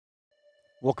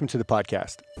Welcome to the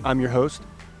podcast. I'm your host,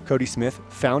 Cody Smith,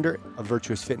 founder of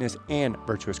Virtuous Fitness and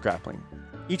Virtuous Grappling.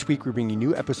 Each week, we bring you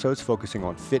new episodes focusing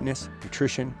on fitness,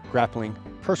 nutrition, grappling,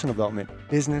 personal development,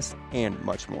 business, and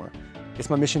much more. It's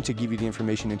my mission to give you the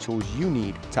information and tools you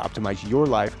need to optimize your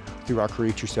life through our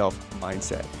Create Yourself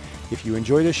mindset. If you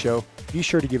enjoy this show, be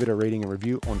sure to give it a rating and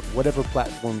review on whatever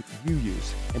platform you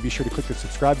use, and be sure to click the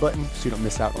subscribe button so you don't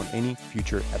miss out on any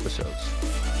future episodes.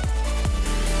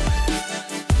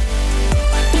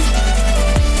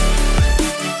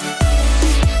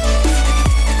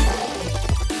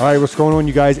 All right, what's going on,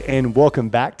 you guys, and welcome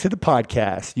back to the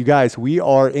podcast. You guys, we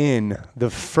are in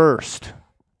the first,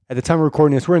 at the time of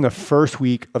recording this, we're in the first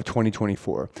week of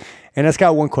 2024. And I've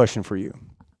got one question for you.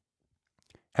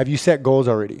 Have you set goals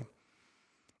already?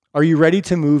 Are you ready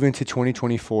to move into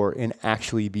 2024 and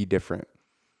actually be different?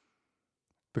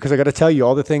 Because I got to tell you,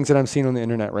 all the things that I'm seeing on the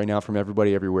internet right now from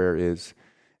everybody everywhere is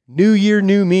new year,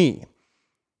 new me.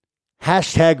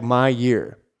 Hashtag my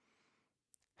year.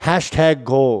 Hashtag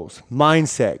goals,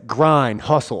 mindset, grind,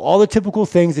 hustle, all the typical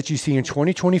things that you see in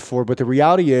 2024. But the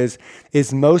reality is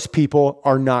most people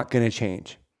are not going to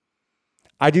change.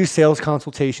 I do sales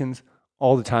consultations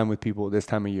all the time with people this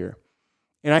time of year.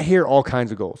 And I hear all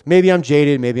kinds of goals. Maybe I'm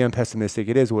jaded, maybe I'm pessimistic.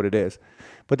 It is what it is.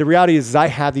 But the reality is I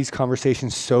have these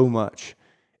conversations so much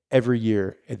every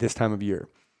year at this time of year.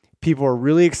 People are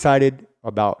really excited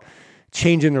about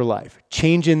changing their life,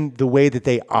 changing the way that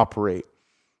they operate.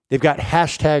 They've got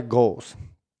hashtag goals.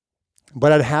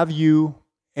 But I'd have you,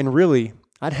 and really,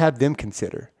 I'd have them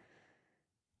consider,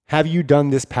 have you done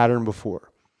this pattern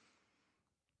before?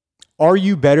 Are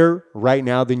you better right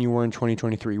now than you were in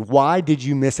 2023? Why did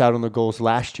you miss out on the goals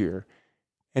last year?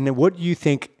 And then what do you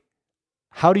think,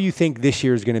 how do you think this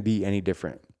year is going to be any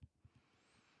different?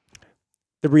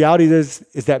 The reality is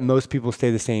that most people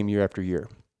stay the same year after year.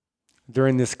 They're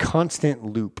in this constant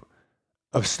loop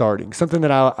of starting. Something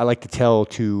that I like to tell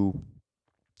to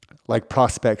like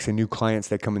prospects and new clients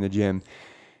that come in the gym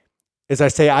is I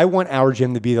say, I want our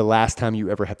gym to be the last time you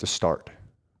ever have to start.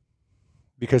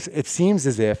 Because it seems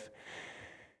as if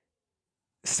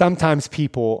sometimes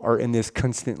people are in this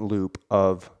constant loop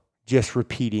of just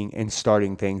repeating and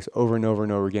starting things over and over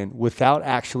and over again without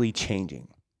actually changing.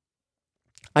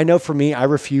 I know for me, I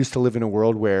refuse to live in a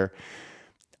world where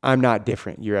I'm not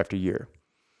different year after year.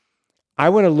 I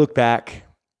want to look back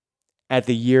at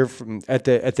the year at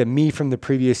the me from the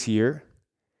previous year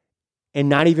and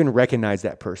not even recognize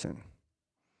that person.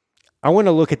 I want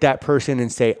to look at that person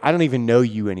and say, I don't even know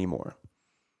you anymore.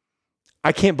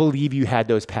 I can't believe you had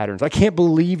those patterns. I can't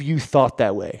believe you thought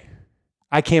that way.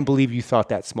 I can't believe you thought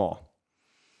that small.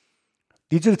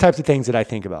 These are the types of things that I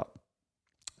think about.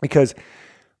 Because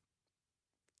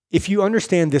if you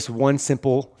understand this one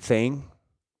simple thing,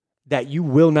 that you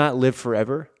will not live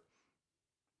forever,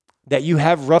 that you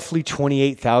have roughly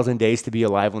 28,000 days to be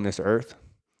alive on this earth,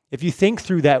 if you think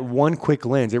through that one quick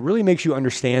lens, it really makes you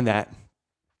understand that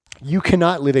you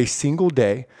cannot live a single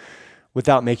day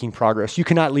without making progress. You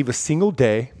cannot leave a single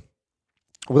day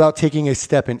without taking a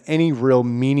step in any real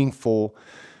meaningful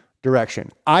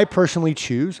direction. I personally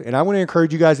choose, and I want to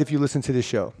encourage you guys, if you listen to this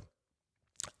show,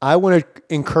 I want to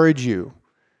encourage you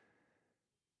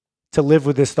to live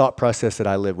with this thought process that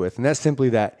I live with. And that's simply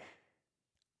that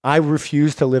I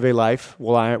refuse to live a life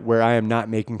where I am not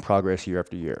making progress year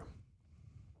after year.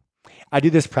 I do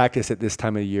this practice at this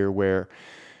time of the year where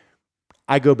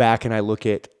I go back and I look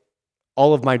at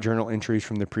all of my journal entries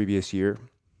from the previous year.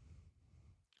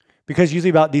 Because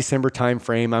usually about December time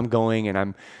frame, I'm going and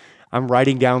I'm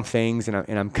writing down things and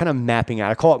I'm kind of mapping out.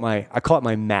 I call it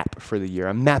my map for the year.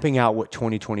 I'm mapping out what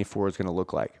 2024 is going to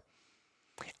look like.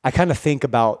 I kind of think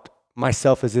about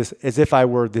myself as if I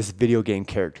were this video game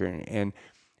character, and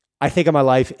I think of my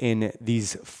life in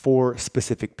these 4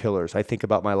 specific pillars. I think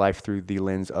about my life through the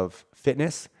lens of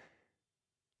fitness,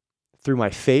 through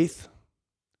my faith,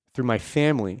 through my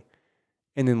family,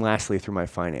 and then lastly through my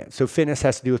finance. So fitness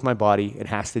has to do with my body. It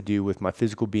has to do with my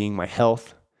physical being, my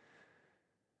health.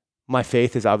 My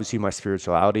faith is obviously my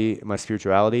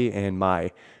spirituality and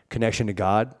my connection to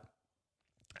God.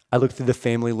 I look through the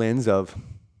family lens of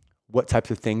what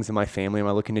types of things in my family am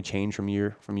I looking to change from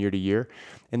year to year?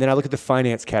 And then I look at the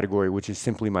finance category, which is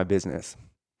simply my business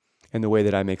and the way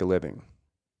that I make a living.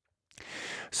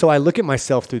 So I look at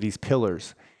myself through these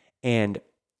pillars and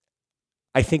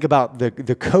I think about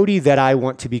the Cody that I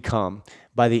want to become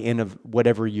by the end of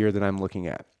whatever year that I'm looking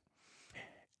at.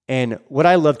 And what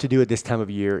I love to do at this time of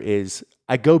year is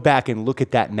I go back and look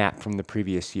at that map from the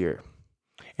previous year.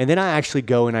 And then I actually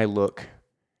go and I look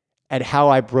at how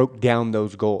I broke down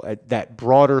those goals, at that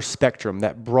broader spectrum,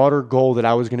 that broader goal that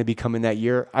I was going to become in that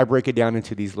year. I break it down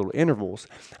into these little intervals.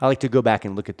 I like to go back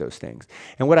and look at those things.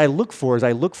 And what I look for is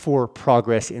I look for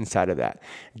progress inside of that.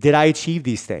 Did I achieve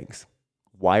these things?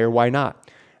 Why or why not?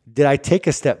 Did I take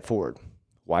a step forward?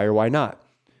 Why or why not?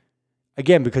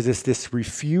 Again, because it's this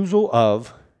refusal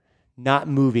of not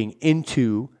moving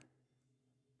into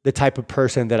the type of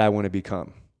person that I want to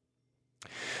become.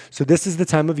 So this is the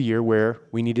time of year where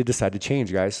we need to decide to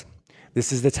change, guys.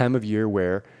 This is the time of year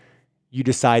where you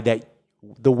decide that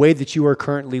the way that you are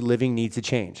currently living needs to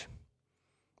change.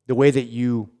 The way that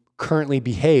you currently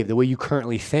behave, the way you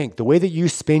currently think, the way that you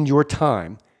spend your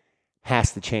time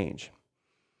has to change.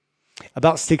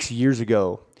 About 6 years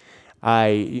ago,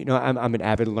 I'm an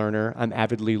avid learner. I'm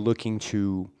avidly looking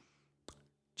to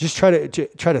just try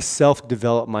to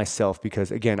self-develop myself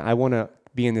because, again, I want to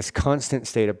be in this constant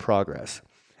state of progress.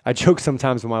 I joke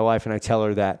sometimes with my wife and I tell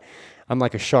her that I'm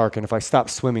like a shark, and if I stop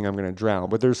swimming, I'm going to drown.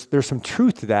 But there's some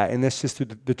truth to that, and that's just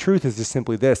the truth is just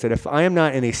simply this: that if I am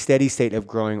not in a steady state of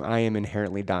growing, I am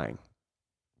inherently dying.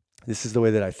 This is the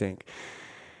way that I think.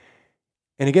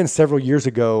 And again, several years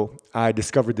ago, I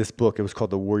discovered this book. It was called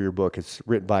The Warrior Book. It's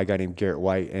written by a guy named Garrett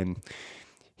White, and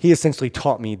he essentially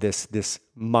taught me this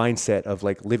mindset of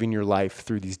like living your life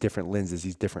through these different lenses,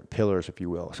 these different pillars, if you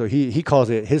will. So he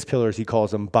calls it his pillars. He calls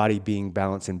them body, being,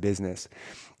 balance, and business.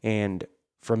 And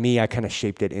for me, I kind of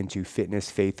shaped it into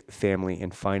fitness, faith, family,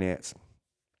 and finance.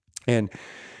 And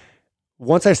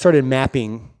once I started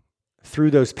mapping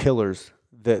through those pillars,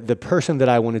 the person that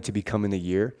I wanted to become in the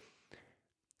year,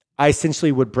 I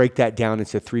essentially would break that down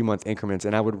into 3-month increments,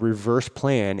 and I would reverse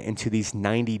plan into these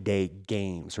 90-day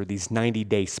games or these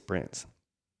 90-day sprints.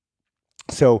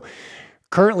 So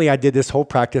currently I did this whole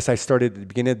practice. I started at the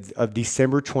beginning of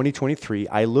December 2023.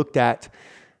 I looked at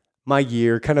my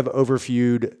year, kind of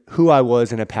overviewed who I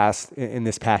was in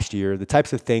this past year, the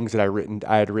types of things that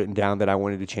I had written down that I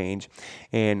wanted to change,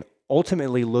 and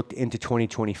ultimately looked into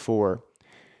 2024.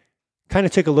 Kind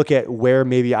of took a look at where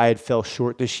maybe I had fell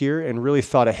short this year and really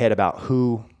thought ahead about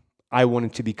who I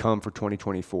wanted to become for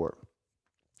 2024.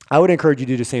 I would encourage you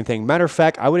to do the same thing. Matter of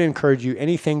fact, I would encourage you,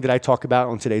 anything that I talk about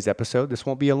on today's episode, this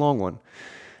won't be a long one,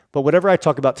 but whatever I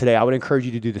talk about today, I would encourage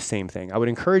you to do the same thing. I would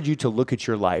encourage you to look at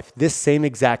your life this same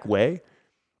exact way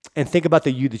and think about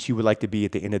the you that you would like to be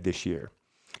at the end of this year.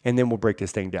 And then we'll break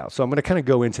this thing down. So I'm going to kind of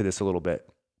go into this a little bit.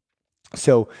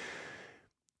 So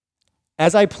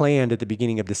as I planned at the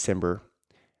beginning of December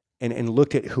and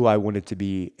looked at who I wanted to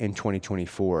be in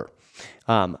 2024,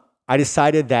 I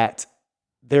decided that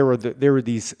there were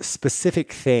these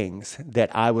specific things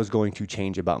that I was going to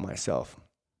change about myself.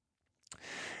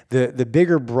 The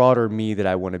bigger, broader me that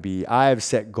I want to be, I have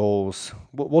set goals.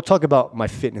 We'll talk about my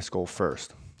fitness goal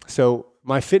first. So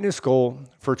my fitness goal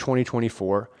for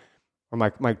 2024,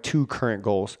 or my two current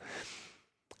goals,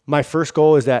 my first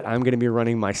goal is that I'm going to be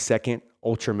running my second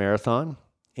ultra marathon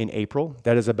in April.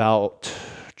 That is about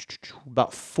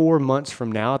 4 months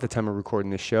from now at the time of recording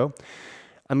this show.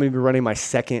 I'm going to be running my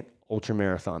second ultra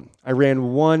marathon. I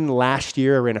ran one last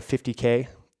year. I ran a 50K,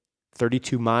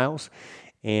 32 miles,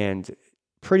 and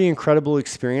pretty incredible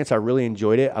experience. I really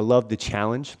enjoyed it. I loved the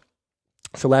challenge.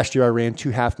 So last year I ran 2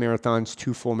 half marathons,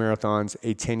 2 full marathons,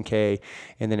 a 10K,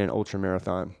 and then an ultra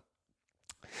marathon.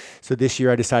 So this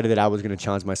year I decided that I was going to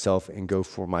challenge myself and go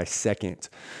for my second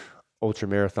ultra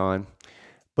marathon.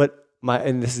 But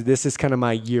this is kind of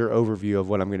my year overview of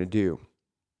what I'm going to do.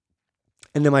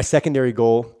 And then my secondary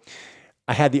goal,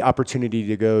 I had the opportunity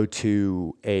to go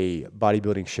to a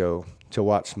bodybuilding show to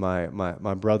watch my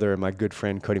brother and my good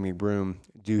friend Cody McBroom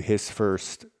do his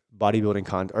first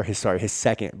his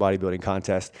second bodybuilding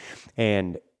contest.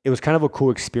 And it was kind of a cool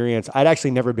experience. I'd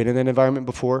actually never been in that environment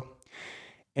before,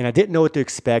 and I didn't know what to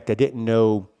expect. I didn't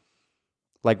know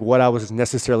like what I was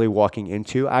necessarily walking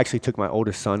into. I actually took my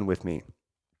oldest son with me.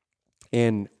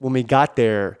 And when we got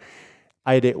there,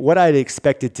 what I had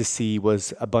expected to see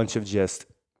was a bunch of just,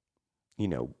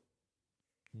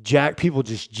 people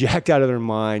just jacked out of their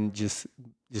mind, just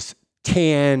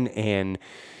tan and,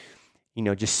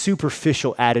 just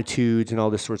superficial attitudes and all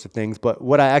this sorts of things. But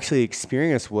what I actually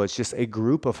experienced was just a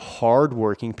group of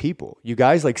hardworking people. You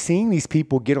guys, like seeing these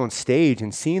people get on stage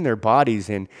and seeing their bodies,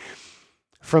 and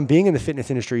from being in the fitness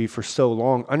industry for so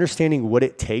long, understanding what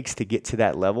it takes to get to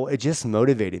that level, it just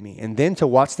motivated me. And then to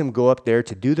watch them go up there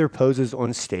to do their poses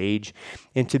on stage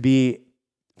and to be,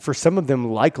 for some of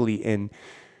them, likely in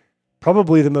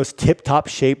probably the most tip-top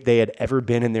shape they had ever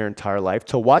been in their entire life,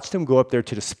 to watch them go up there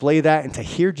to display that and to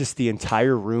hear just the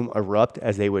entire room erupt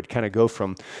as they would kind of go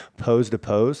from pose to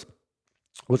pose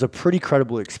was a pretty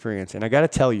credible experience. And I got to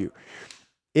tell you,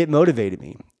 it motivated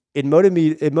me. It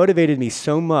motivated me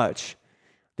so much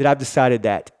that I've decided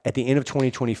that at the end of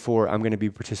 2024, I'm going to be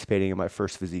participating in my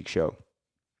first physique show.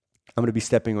 I'm going to be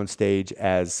stepping on stage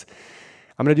as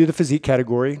I'm going to do the physique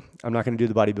category. I'm not going to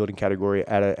do the bodybuilding category.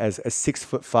 As a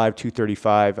 6'5",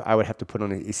 235, I would have to put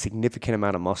on a significant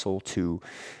amount of muscle to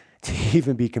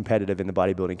even be competitive in the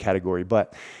bodybuilding category.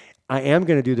 But I am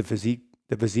going to do the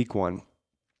physique one,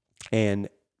 and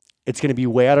it's going to be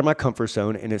way out of my comfort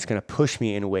zone, and it's going to push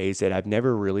me in ways that I've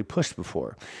never really pushed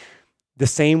before. The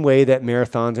same way that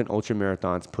marathons and ultra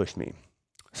marathons pushed me.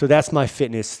 So that's my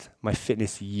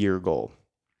fitness year goal.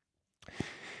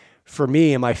 For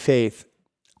me and my faith,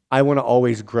 I want to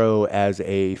always grow as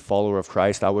a follower of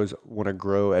Christ. I always want to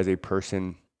grow as a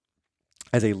person,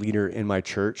 as a leader in my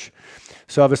church.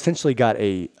 So I've essentially got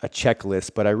a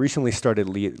checklist, but I recently started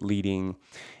leading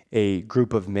a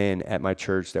group of men at my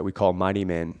church that we call Mighty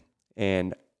Men.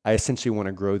 And I essentially want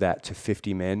to grow that to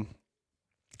 50 men.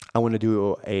 I want to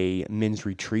do a men's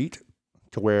retreat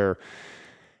to where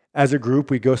as a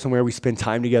group, we go somewhere, we spend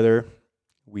time together,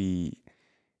 we,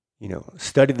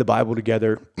 study the Bible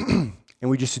together, and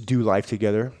we just do life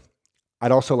together.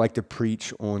 I'd also like to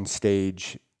preach on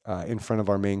stage in front of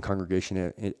our main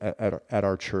congregation at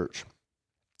our church.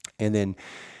 And then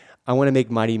I want to make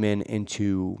Mighty Men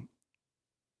into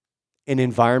an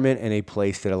environment and a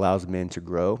place that allows men to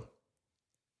grow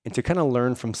and to kind of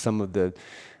learn from some of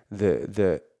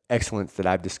the excellence that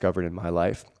I've discovered in my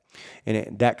life.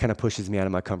 And that kind of pushes me out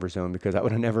of my comfort zone because I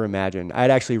would have never imagined. I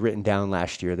had actually written down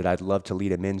last year that I'd love to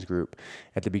lead a men's group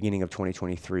at the beginning of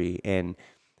 2023. And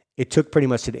it took pretty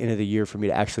much to the end of the year for me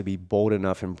to actually be bold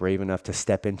enough and brave enough to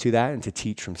step into that and to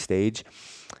teach from stage.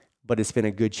 But it's been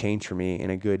a good change for me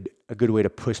and a good way to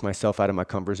push myself out of my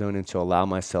comfort zone and to allow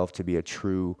myself to be a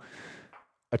true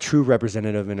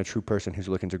representative and a true person who's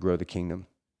looking to grow the kingdom.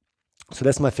 So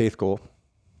that's my faith goal.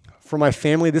 For my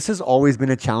family, this has always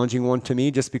been a challenging one to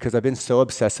me just because I've been so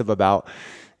obsessive about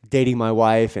dating my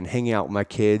wife and hanging out with my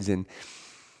kids and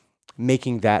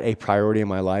making that a priority in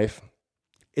my life.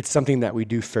 It's something that we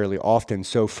do fairly often.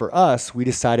 So for us, we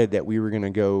decided that we were going to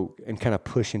go and kind of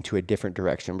push into a different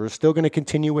direction. We're still going to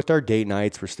continue with our date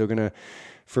nights.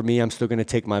 For me, I'm still going to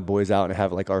take my boys out and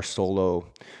have like our solo,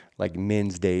 like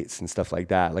men's dates and stuff like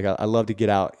that. Like I love to get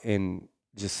out in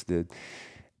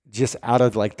just out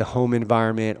of like the home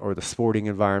environment or the sporting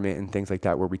environment and things like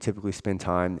that, where we typically spend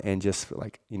time and just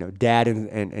like, dad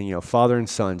and father and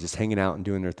son just hanging out and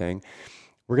doing their thing.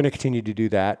 We're going to continue to do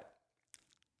that.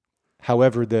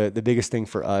 However, the biggest thing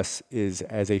for us is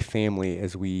as a family,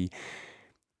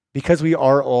 because we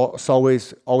are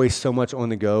always so much on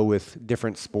the go with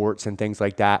different sports and things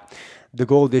like that. The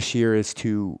goal this year is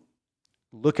to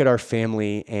look at our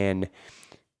family and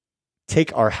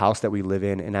take our house that we live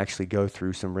in and actually go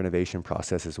through some renovation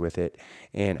processes with it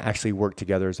and actually work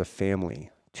together as a family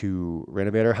to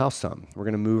renovate our house some. We're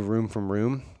going to move room from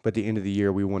room, but at the end of the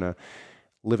year, we want to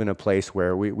live in a place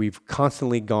where we've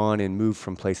constantly gone and moved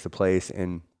from place to place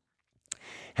and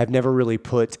have never really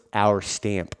put our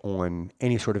stamp on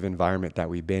any sort of environment that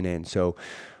we've been in. So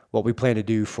what we plan to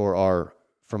do for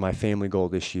my family goal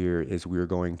this year is we're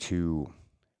going to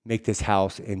make this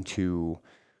house into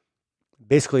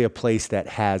basically a place that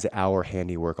has our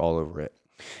handiwork all over it.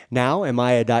 Now, am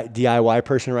I a DIY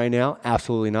person right now?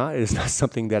 Absolutely not. It is not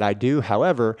something that I do.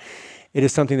 However, it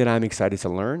is something that I'm excited to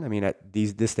learn. I mean, at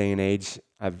this day and age,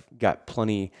 I've got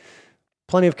plenty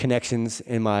of connections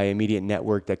in my immediate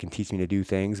network that can teach me to do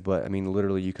things. But I mean,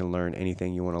 literally, you can learn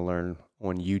anything you want to learn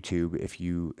on YouTube if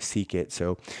you seek it.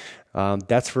 So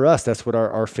that's for us. That's what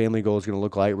our family goal is going to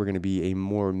look like. We're going to be a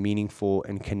more meaningful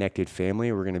and connected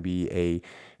family. We're going to be a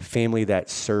family that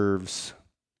serves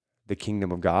the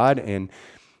kingdom of God. And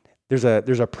there's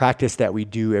a practice that we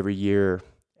do every year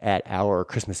at our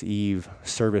Christmas Eve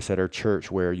service at our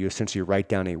church where you essentially write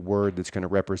down a word that's going to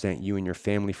represent you and your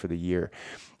family for the year.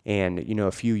 And,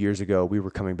 a few years ago, we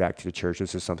were coming back to the church.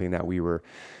 This is something that we were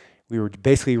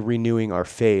basically renewing our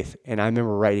faith. And I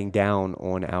remember writing down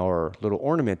on our little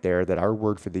ornament there that our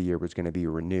word for the year was going to be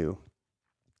renew.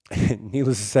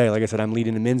 Needless to say, like I said, I'm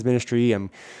leading the men's ministry. I'm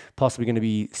possibly going to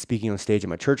be speaking on stage at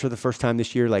my church for the first time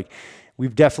this year. Like,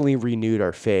 we've definitely renewed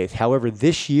our faith. However,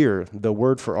 this year, the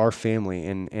word for our family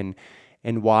and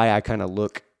why I kind of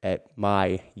look at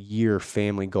my year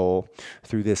family goal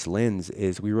through this lens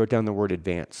is we wrote down the word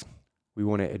advance. We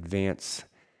want to advance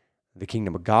the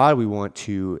kingdom of God. We want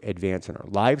to advance in our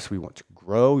lives. We want to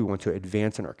grow. We want to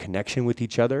advance in our connection with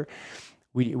each other.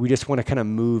 We just want to kind of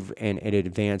move and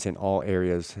advance in all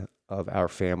areas of our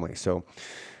family. So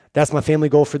that's my family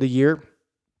goal for the year.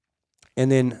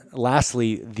 And then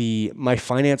lastly, my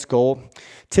finance goal.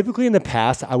 Typically in the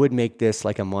past, I would make this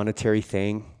like a monetary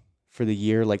thing. for the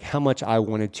year, like how much I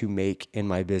wanted to make in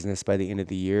my business by the end of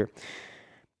the year.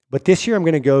 But this year I'm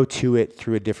going to go to it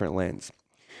through a different lens.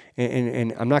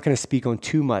 And I'm not going to speak on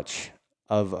too much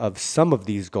of some of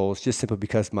these goals, just simply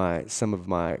because some of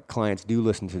my clients do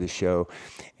listen to the show,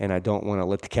 and I don't want to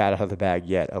let the cat out of the bag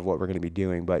yet of what we're going to be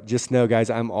doing. But just know, guys,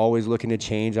 I'm always looking to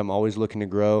change. I'm always looking to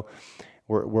grow.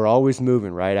 We're always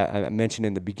moving, right? I mentioned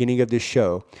in the beginning of this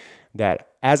show that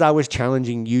as I was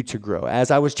challenging you to grow,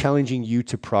 as I was challenging you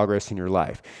to progress in your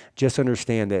life, just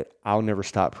understand that I'll never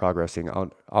stop progressing.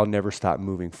 I'll never stop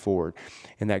moving forward.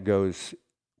 And that goes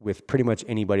with pretty much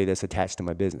anybody that's attached to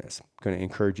my business. I'm going to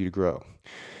encourage you to grow.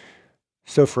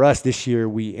 So for us this year,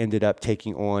 we ended up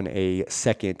taking on a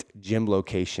second gym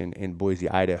location in Boise,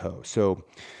 Idaho. So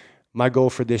my goal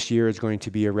for this year is going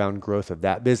to be around growth of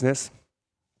that business.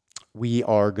 We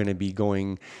are going to be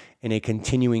going in a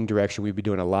continuing direction. We've been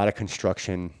doing a lot of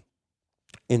construction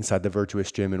inside the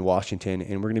Virtuous Gym in Washington,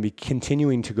 and we're going to be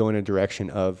continuing to go in a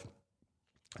direction of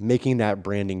making that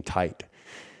branding tight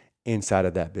inside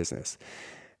of that business.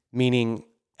 Meaning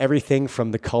everything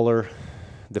from the color,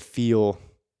 the feel,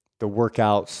 the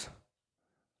workouts,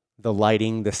 the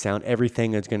lighting, the sound,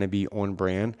 everything is going to be on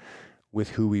brand with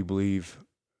who we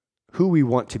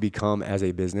want to become as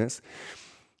a business.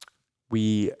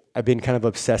 I've been kind of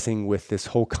obsessing with this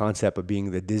whole concept of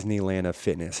being the Disneyland of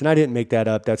fitness. And I didn't make that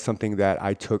up. That's something that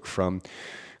I took from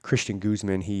Christian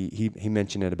Guzman. He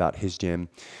mentioned it about his gym.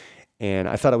 And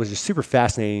I thought it was just super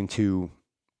fascinating to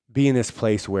be in this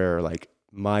place where like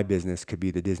my business could be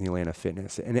the Disneyland of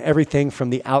fitness. And everything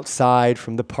from the outside,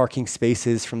 from the parking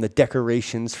spaces, from the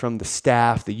decorations, from the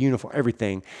staff, the uniform,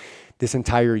 everything, this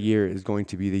entire year is going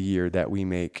to be the year that we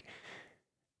make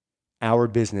our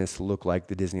business look like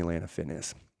the Disneyland of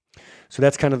fitness. So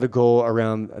that's kind of the goal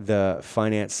around the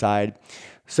finance side.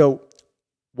 So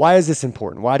why is this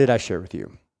important? Why did I share with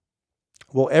you?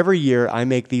 Well, every year I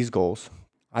make these goals.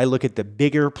 I look at the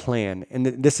bigger plan, and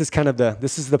this is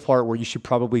the part where you should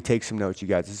probably take some notes, you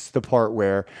guys. This is the part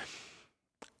where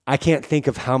I can't think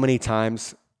of how many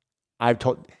times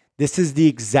this is the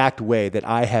exact way that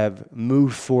I have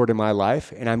moved forward in my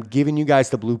life, and I'm giving you guys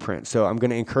the blueprint. So I'm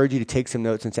going to encourage you to take some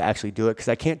notes and to actually do it, because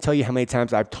I can't tell you how many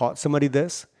times I've taught somebody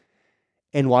this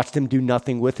and watched them do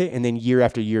nothing with it, and then year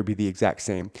after year be the exact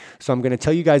same. So I'm going to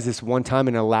tell you guys this one time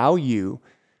and allow you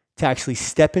to actually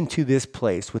step into this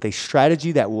place with a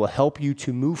strategy that will help you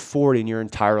to move forward in your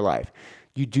entire life.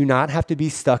 You do not have to be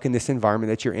stuck in this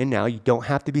environment that you're in now. You don't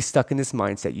have to be stuck in this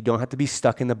mindset. You don't have to be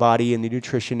stuck in the body and the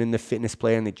nutrition and the fitness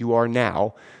plan that you are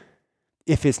now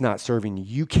if it's not serving you.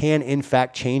 You can, in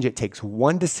fact, change. It takes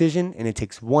one decision and it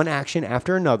takes one action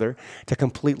after another to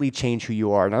completely change who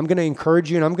you are. And I'm going to encourage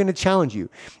you and I'm going to challenge you.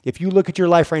 If you look at your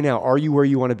life right now, are you where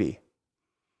you want to be?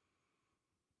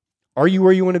 Are you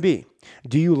where you want to be?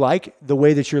 Do you like the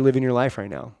way that you're living your life right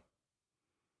now?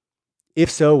 If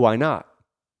so, why not?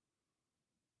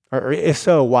 Or if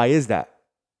so, why is that?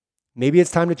 Maybe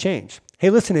it's time to change. Hey,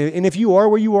 listen, and if you are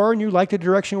where you are and you like the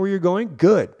direction where you're going,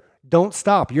 good. Don't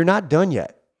stop. You're not done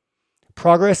yet.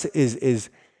 Progress is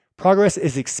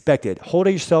expected. Hold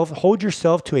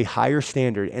yourself to a higher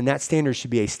standard, and that standard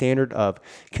should be a standard of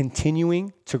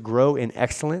continuing to grow in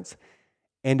excellence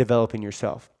and developing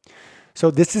yourself. So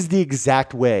this is the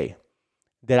exact way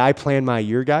that I plan my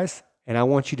year, guys, and I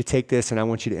want you to take this and I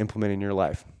want you to implement in your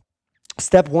life.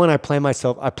 Step one, I plan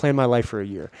my life for a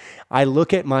year. I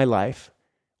look at my life,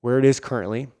 where it is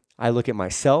currently. I look at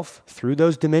myself through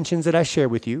those dimensions that I share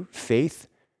with you: faith,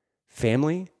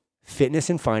 family, fitness,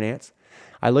 and finance.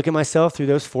 I look at myself through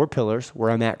those 4 pillars where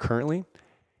I'm at currently.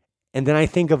 And then I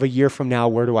think of a year from now,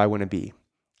 where do I want to be?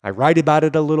 I write about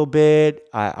it a little bit.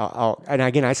 And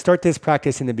again, I start this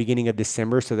practice in the beginning of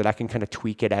December so that I can kind of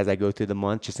tweak it as I go through the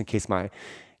month, just in case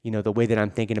the way that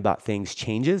I'm thinking about things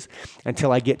changes,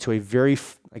 until I get to a very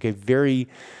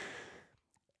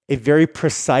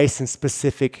precise and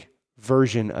specific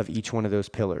version of each one of those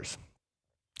pillars.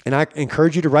 And I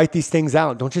encourage you to write these things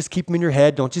out. Don't just keep them in your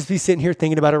head. Don't just be sitting here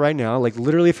thinking about it right now. Like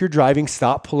literally, if you're driving,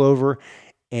 stop, pull over,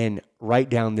 and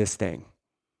write down this thing.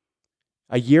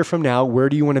 A year from now, where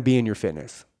do you want to be in your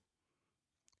fitness?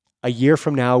 A year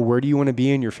from now, where do you want to be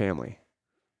in your family?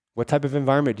 What type of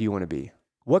environment do you want to be?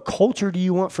 What culture do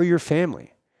you want for your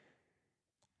family?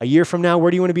 A year from now,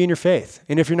 where do you want to be in your faith?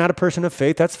 And if you're not a person of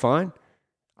faith, that's fine.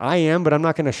 I am, but I'm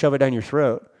not going to shove it down your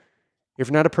throat. If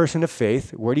you're not a person of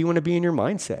faith, where do you want to be in your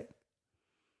mindset?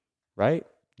 Right?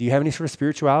 Do you have any sort of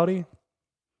spirituality?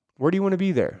 Where do you want to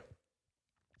be there?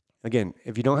 Again,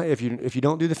 if you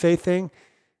don't do the faith thing,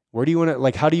 where do you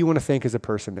want to, how do you want to think as a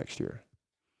person next year?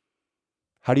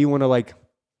 How do you want to,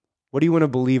 what do you want to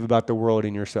believe about the world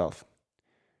and yourself?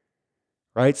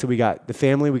 right? So we got the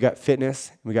family, we got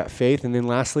fitness, we got faith, and then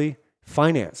lastly,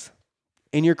 finance.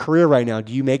 In your career right now,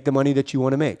 do you make the money that you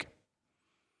want to make?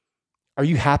 Are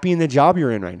you happy in the job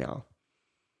you're in right now?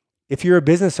 If you're a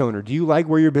business owner, do you like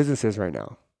where your business is right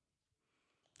now?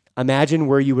 Imagine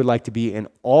where you would like to be in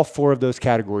all four of those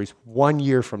categories 1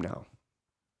 year from now.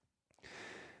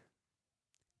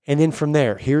 And then from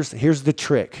there, here's the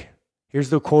trick. Here's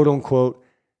the quote unquote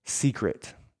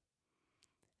secret.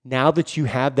 Now that you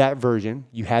have that version,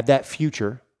 you have that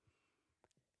future,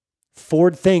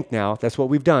 forward think now. That's what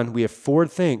we've done. We have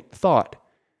forward thought.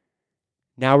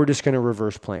 Now we're just going to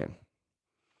reverse plan.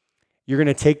 You're going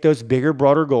to take those bigger,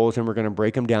 broader goals and we're going to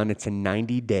break them down into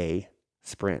 90-day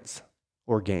sprints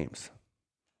or games.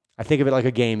 I think of it like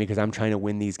a game because I'm trying to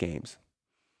win these games.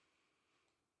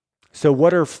 So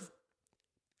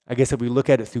I guess if we look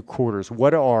at it through quarters,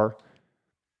 what are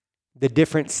the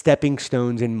different stepping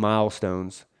stones and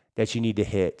milestones that you need to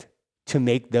hit to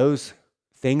make those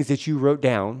things that you wrote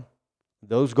down,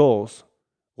 those goals,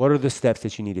 what are the steps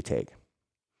that you need to take?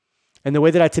 And the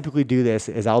way that I typically do this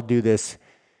is I'll do this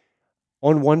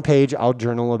on one page. I'll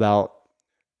journal about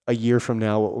a year from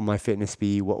now, what will my fitness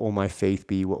be? What will my faith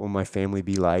be? What will my family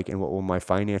be like? And what will my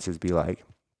finances be like?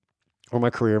 Or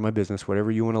my career, my business,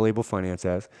 whatever you want to label finance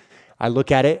as. I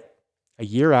look at it a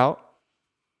year out,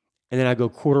 and then I go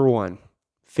quarter one,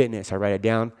 fitness. I write it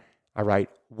down. I write,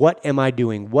 what am I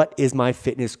doing? What is my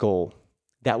fitness goal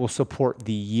that will support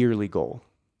the yearly goal?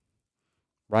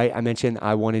 Right? I mentioned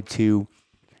I wanted to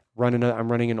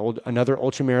I'm running another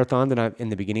ultra marathon that I'm in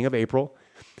the beginning of April,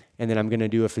 and then I'm going to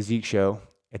do a physique show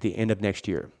at the end of next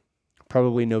year,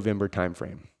 probably November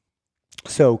timeframe.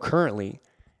 So currently,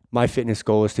 my fitness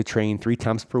goal is to train 3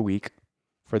 times per week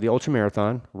for the ultra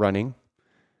marathon, running,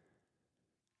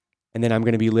 and then I'm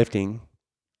going to be lifting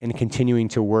and continuing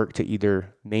to work to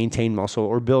either maintain muscle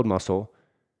or build muscle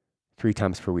 3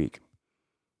 times per week.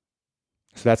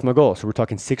 So that's my goal. So we're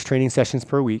talking 6 training sessions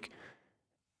per week,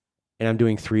 and I'm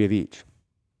doing 3 of each.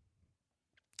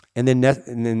 And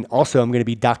then also I'm going to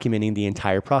be documenting the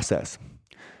entire process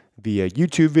via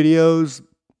YouTube videos,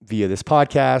 via this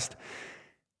podcast.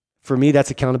 For me, that's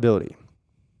accountability.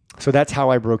 So that's how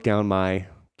I broke down my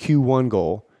Q1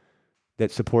 goal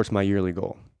that supports my yearly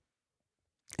goal.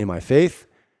 In my faith,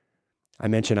 I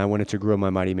mentioned I wanted to grow my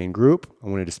Mighty Men group. I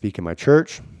wanted to speak in my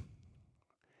church.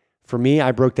 For me,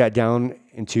 I broke that down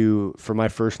for my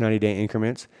first 90-day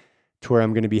increments to where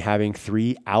I'm going to be having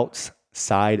 3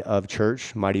 outside of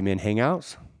church Mighty Men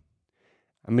hangouts.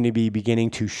 I'm going to be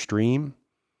beginning to stream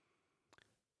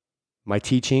my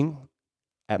teaching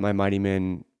at my Mighty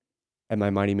Men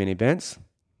events.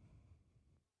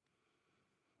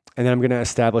 And then I'm going to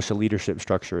establish a leadership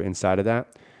structure inside of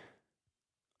that.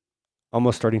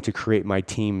 Almost starting to create my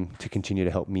team to continue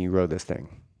to help me grow this thing.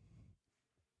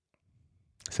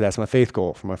 So that's my faith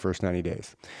goal for my first 90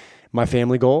 days. My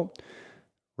family goal,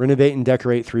 renovate and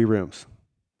decorate 3 rooms.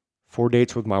 4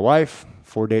 dates with my wife,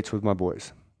 4 dates with my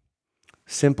boys.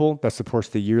 Simple, that supports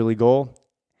the yearly goal.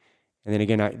 And then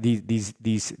again,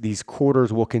 these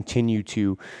quarters will continue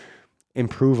to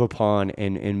improve upon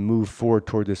and move forward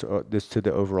toward this to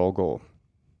the overall goal.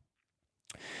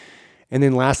 And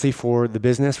then lastly, for the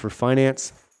business, for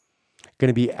finance, going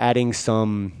to be adding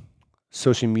some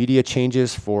social media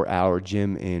changes for our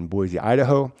gym in Boise,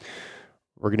 Idaho.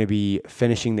 We're going to be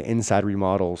finishing the inside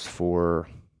remodels for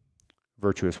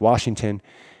Virtuous Washington.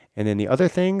 And then the other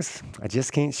things, I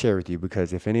just can't share with you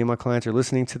because if any of my clients are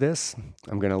listening to this,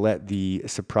 I'm going to let the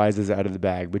surprises out of the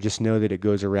bag. But just know that it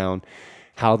goes around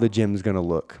how the gym's going to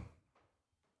look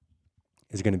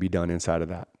is going to be done inside of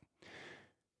that.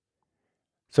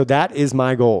 So that is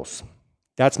my goals.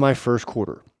 That's my first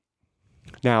quarter.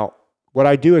 Now, what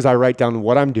I do is I write down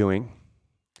what I'm doing.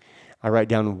 I write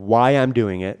down why I'm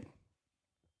doing it.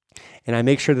 And I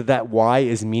make sure that why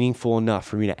is meaningful enough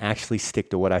for me to actually stick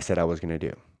to what I said I was going to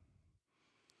do.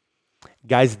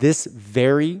 Guys, this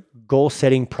very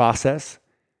goal-setting process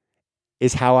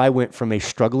is how I went from a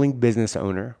struggling business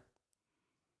owner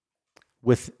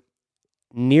with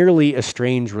nearly a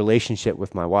strange relationship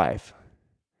with my wife,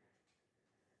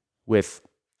 with,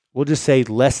 we'll just say,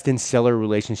 less than stellar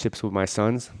relationships with my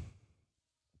sons,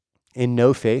 and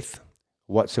no faith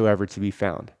whatsoever to be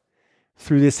found.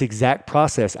 Through this exact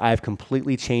process, I have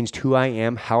completely changed who I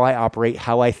am, how I operate,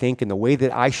 how I think, and the way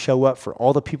that I show up for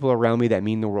all the people around me that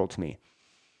mean the world to me.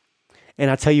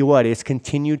 And I tell you what, it's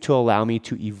continued to allow me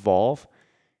to evolve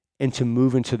and to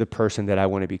move into the person that I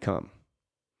want to become.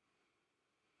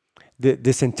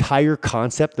 This entire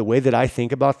concept, the way that I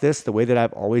think about this, the way that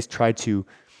I've always tried to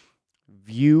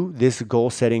view this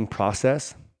goal-setting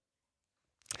process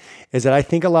is that I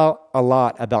think a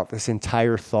lot about this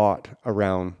entire thought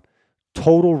around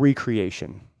total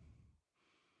recreation,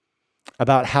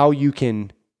 about how you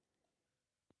can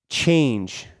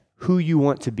change who you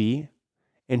want to be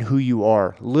and who you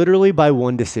are, literally by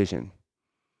one decision,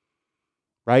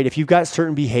 right? If you've got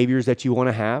certain behaviors that you want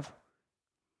to have,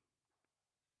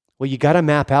 well, you got to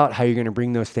map out how you're going to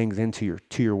bring those things into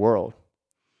your world.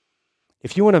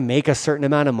 If you want to make a certain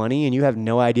amount of money and you have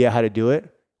no idea how to do it,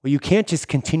 well, you can't just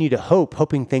continue to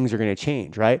hoping things are going to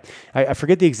change, right? I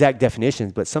forget the exact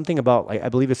definitions, but something about, like, I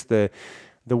believe it's the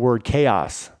word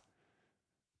chaos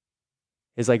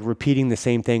is like repeating the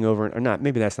same thing over or not.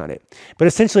 Maybe that's not it. But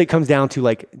essentially it comes down to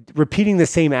like repeating the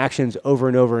same actions over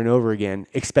and over and over again,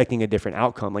 expecting a different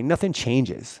outcome. Like nothing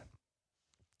changes.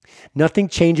 Nothing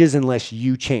changes unless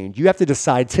you change. You have to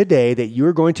decide today that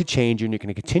you're going to change and you're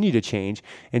going to continue to change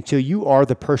until you are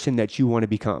the person that you want to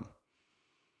become.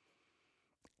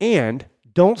 And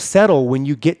don't settle when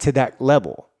you get to that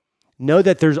level. Know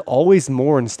that there's always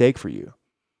more in stake for you.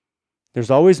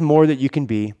 There's always more that you can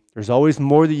be. There's always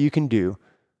more that you can do.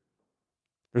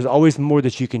 There's always more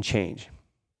that you can change.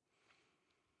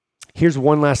 Here's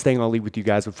one last thing I'll leave with you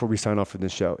guys before we sign off for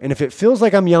this show. And if it feels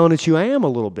like I'm yelling at you, I am a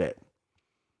little bit.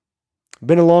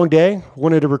 Been a long day,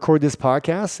 wanted to record this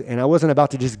podcast, and I wasn't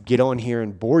about to just get on here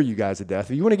and bore you guys to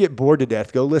death. If you want to get bored to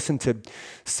death, go listen to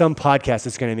some podcast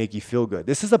that's going to make you feel good.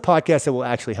 This is a podcast that will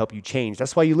actually help you change.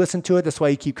 That's why you listen to it. That's why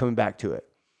you keep coming back to it.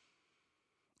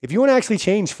 If you want to actually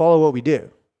change, follow what we do.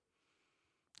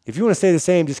 If you want to stay the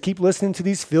same, just keep listening to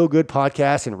these feel-good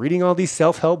podcasts and reading all these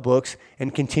self-help books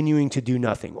and continuing to do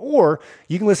nothing. Or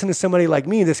you can listen to somebody like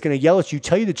me that's going to yell at you,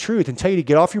 tell you the truth, and tell you to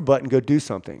get off your butt and go do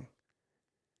something.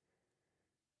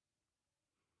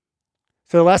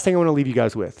 So the last thing I want to leave you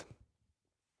guys with,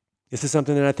 this is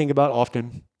something that I think about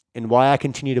often and why I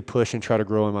continue to push and try to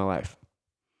grow in my life.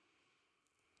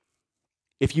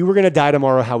 If you were going to die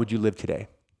tomorrow, how would you live today?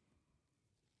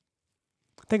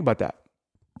 Think about that.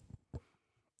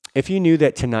 If you knew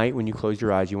that tonight when you closed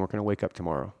your eyes, you weren't going to wake up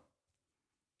tomorrow,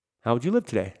 how would you live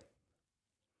today?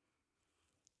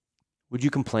 Would you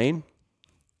complain?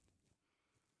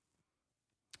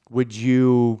 Would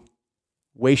you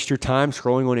waste your time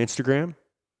scrolling on Instagram?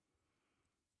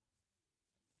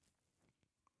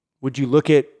 Would you look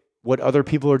at what other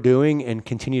people are doing and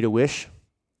continue to wish?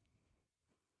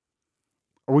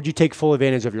 Or would you take full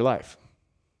advantage of your life?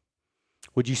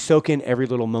 Would you soak in every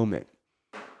little moment?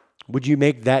 Would you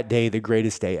make that day the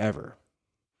greatest day ever?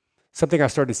 Something I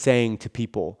started saying to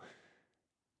people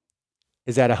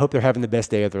is that I hope they're having the best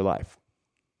day of their life.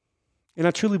 And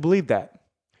I truly believe that.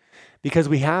 Because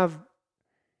we have,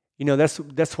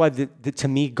 that's why to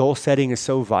me, goal setting is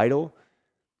so vital.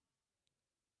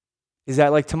 Is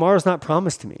that like tomorrow's not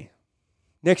promised to me.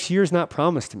 Next year's not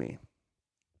promised to me,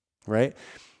 right?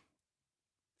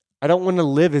 I don't want to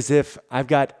live as if I've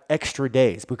got extra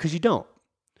days because you don't.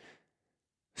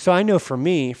 So I know for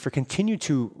me,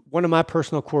 one of my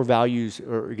personal core values,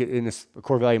 or in this a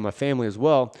core value of my family as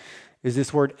well, is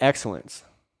this word excellence.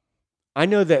 I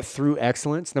know that through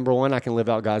excellence, number one, I can live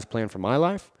out God's plan for my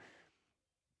life,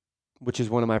 which is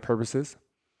one of my purposes.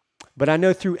 But I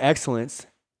know through excellence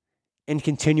and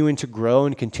continuing to grow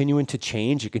and continuing to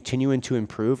change and continuing to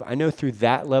improve, I know through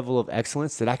that level of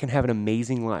excellence that I can have an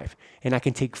amazing life and I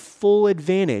can take full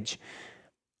advantage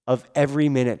of every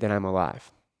minute that I'm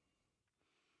alive.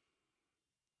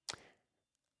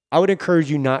 I would encourage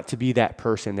you not to be that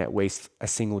person that wastes a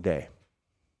single day.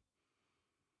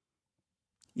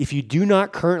 If you do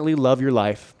not currently love your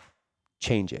life,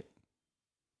 change it.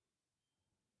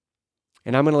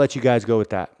 And I'm going to let you guys go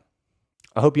with that.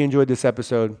 I hope you enjoyed this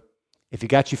episode. If it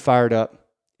got you fired up,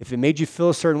 if it made you feel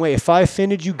a certain way, if I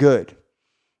offended you, good,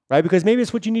 right? Because maybe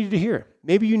it's what you needed to hear.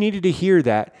 Maybe you needed to hear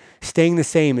that staying the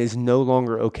same is no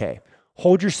longer okay.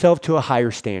 Hold yourself to a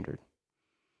higher standard.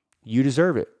 You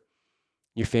deserve it.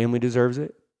 Your family deserves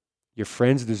it. Your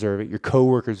friends deserve it. Your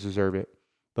coworkers deserve it.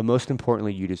 But most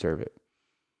importantly, you deserve it.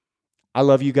 I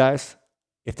love you guys.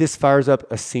 If this fires up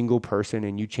a single person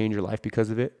and you change your life because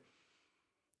of it,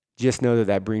 just know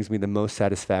that brings me the most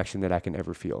satisfaction that I can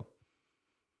ever feel.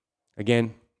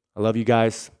 Again, I love you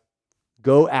guys.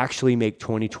 Go actually make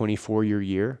 2024 your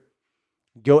year.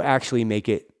 Go actually make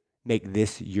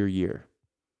this your year.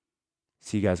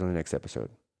 See you guys on the next episode.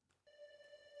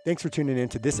 Thanks for tuning in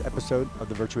to this episode of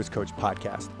the Virtuous Coach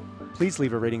Podcast. Please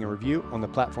leave a rating and review on the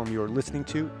platform you are listening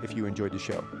to if you enjoyed the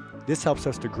show. This helps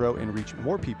us to grow and reach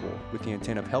more people with the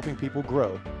intent of helping people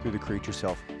grow through the Create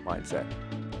Yourself mindset.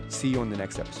 See you on the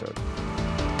next episode.